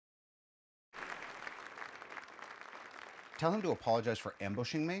Tell him to apologize for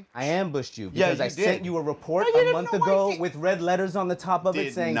ambushing me. I ambushed you Yeah, because you I did. sent you a report I a didn't month know ago with red letters on the top of it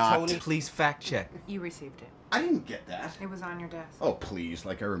Did saying, not. Tony, Please fact check. You received it. I didn't get that. It was on your desk. Oh, please,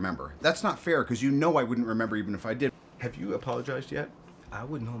 like I remember. That's not fair, because you know I wouldn't remember even if I did. Have you apologized yet? I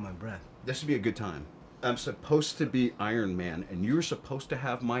wouldn't hold my breath. This would be a good time. I'm supposed to be Iron Man, and you're supposed to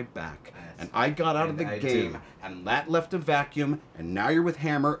have my back. And I got out of the game, and that left a vacuum, and now you're with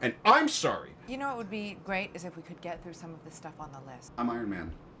Hammer, and I'm sorry. You know what would be great is if we could get through some of the stuff on the list. I'm Iron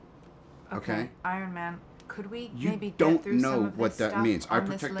Man. Okay? Iron Man, could we You maybe get don't through some know of what this that stuff means. I on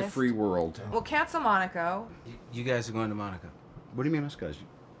this protect the list? free world. We'll cancel Monaco. You guys are going to Monaco. What do you mean, us guys?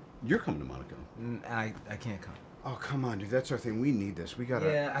 You're coming to Monaco. I can't come. Oh, come on, dude. That's our thing. We need this. We gotta...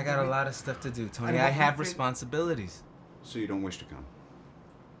 Yeah, I got a lot of stuff to do, Tony. I have responsibilities. So you don't wish to come?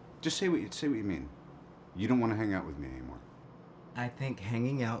 Just say what you mean. You don't want to hang out with me anymore. I think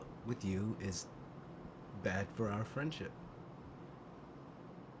hanging out with you is bad for our friendship.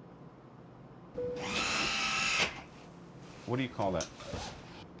 What do you call that?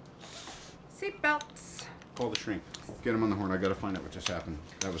 Seatbelts. Call the shrink. Get him on the horn. I gotta find out what just happened.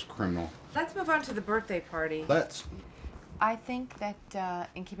 That was criminal. Let's move on to the birthday party. Let's. I think that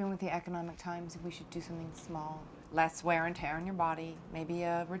in keeping with the economic times, we should do something small. Less wear and tear on your body. Maybe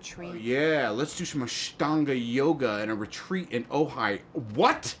a retreat. Yeah, let's do some Ashtanga yoga and a retreat in Ojai.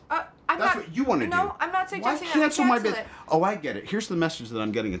 What? That's what you want to do. No, I'm not suggesting Why cancel my business. Oh, I get it. Here's the message that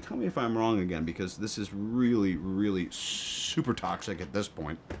I'm getting, and tell me if I'm wrong again, because this is really, really super toxic at this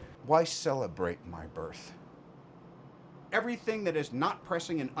point. Why celebrate my birth? Everything that is not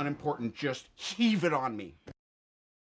pressing and unimportant, just heave it on me.